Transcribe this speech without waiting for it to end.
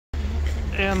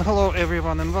And hello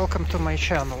everyone and welcome to my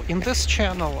channel. In this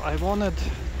channel I wanted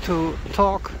to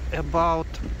talk about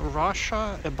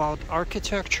Russia, about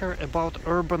architecture, about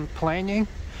urban planning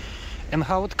and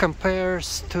how it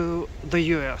compares to the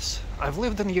US. I've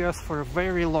lived in the US for a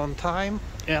very long time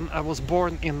and I was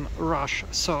born in Russia,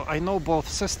 so I know both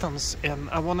systems, and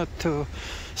I wanted to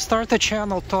start a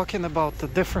channel talking about the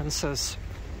differences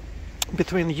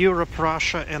between Europe,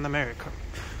 Russia and America.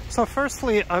 So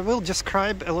firstly, I will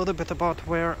describe a little bit about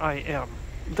where I am.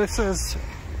 This is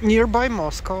nearby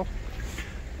Moscow,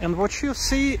 and what you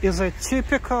see is a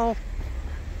typical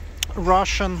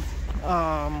Russian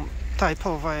type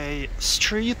of a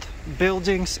street,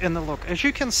 buildings, and a look. As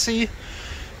you can see,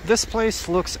 this place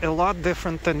looks a lot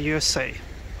different than USA,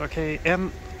 okay?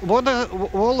 And what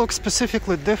looks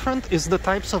specifically different is the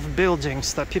types of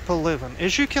buildings that people live in.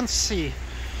 As you can see,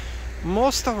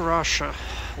 most of Russia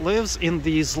lives in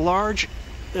these large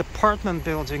apartment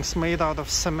buildings made out of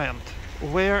cement,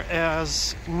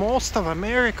 whereas most of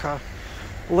America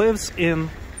lives in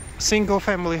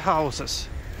single-family houses.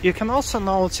 You can also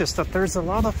notice that there's a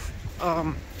lot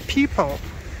of people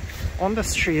on the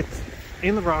street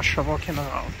in Russia walking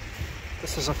around.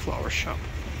 This is a flower shop.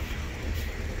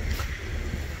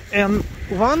 And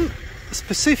one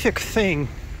specific thing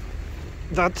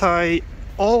that I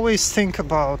always think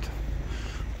about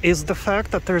is the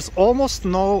fact that there's almost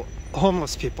no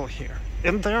homeless people here,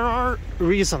 and there are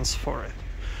reasons for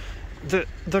it.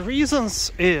 The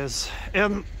reasons is,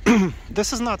 and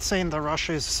this is not saying that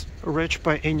Russia is rich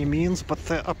by any means, but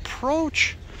the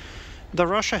approach that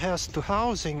Russia has to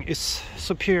housing is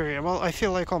superior. Well, I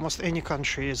feel like almost any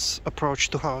country's approach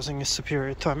to housing is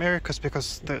superior to America's,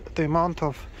 because the amount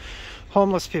of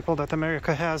homeless people that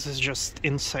America has is just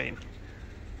insane.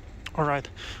 All right,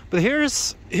 but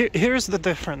here's the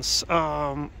difference.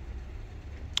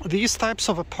 These types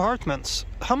of apartments,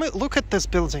 look at this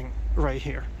building right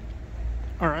here.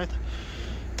 All right,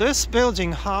 this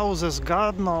building houses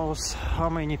God knows how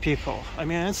many people. I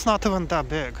mean, it's not even that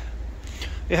big.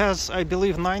 It has, I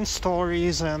believe, 9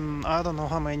 stories and I don't know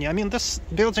how many. I mean, this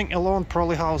building alone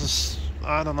probably houses,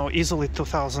 I don't know, easily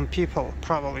 2,000 people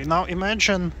probably. Now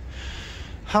imagine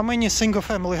how many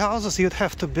single-family houses you'd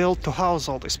have to build to house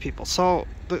all these people. So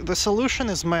the solution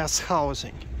is mass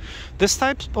housing. This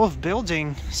type of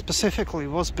building specifically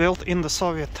was built in the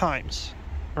Soviet times,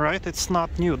 right? It's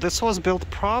not new. This was built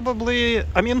probably,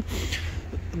 I mean,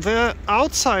 the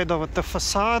outside of it, the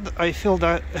facade, I feel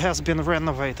that has been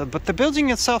renovated, but the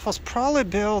building itself was probably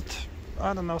built,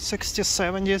 I don't know, 60s,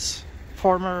 70s,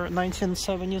 former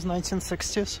 1970s,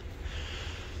 1960s.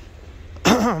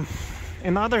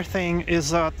 Another thing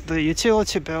is that the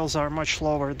utility bills are much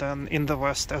lower than in the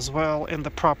West as well, and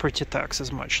the property tax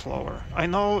is much lower. I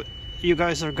know you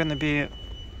guys are going to be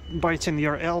biting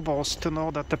your elbows to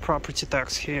know that the property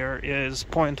tax here is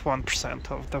 0.1%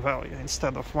 of the value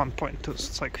instead of 1.2.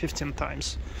 It's like 15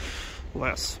 times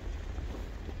less.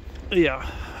 Yeah.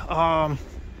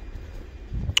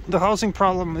 The housing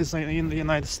problem is in the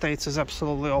United States is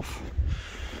absolutely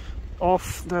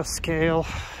off the scale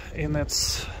in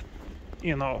its,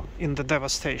 you know, in the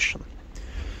devastation.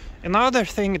 Another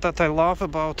thing that I love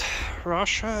about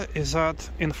Russia is that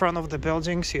in front of the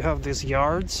buildings you have these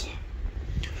yards,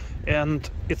 and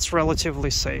it's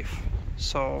relatively safe.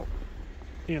 So,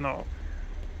 you know,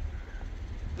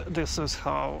 this is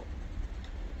how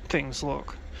things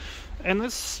look. And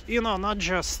it's, you know, not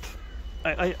just,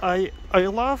 I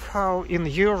love how in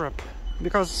Europe,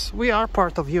 because we are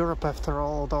part of Europe after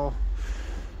all, although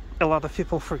a lot of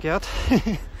people forget.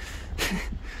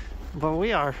 But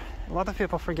we are. A lot of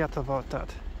people forget about that.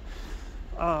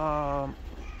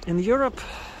 In Europe,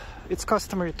 it's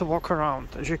customary to walk around.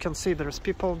 As you can see, there's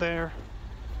people there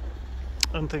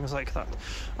and things like that.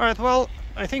 Alright, well,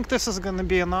 I think this is gonna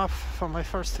be enough for my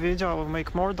first video. I will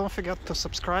make more. Don't forget to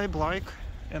subscribe, like,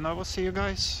 and I will see you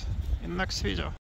guys in the next video.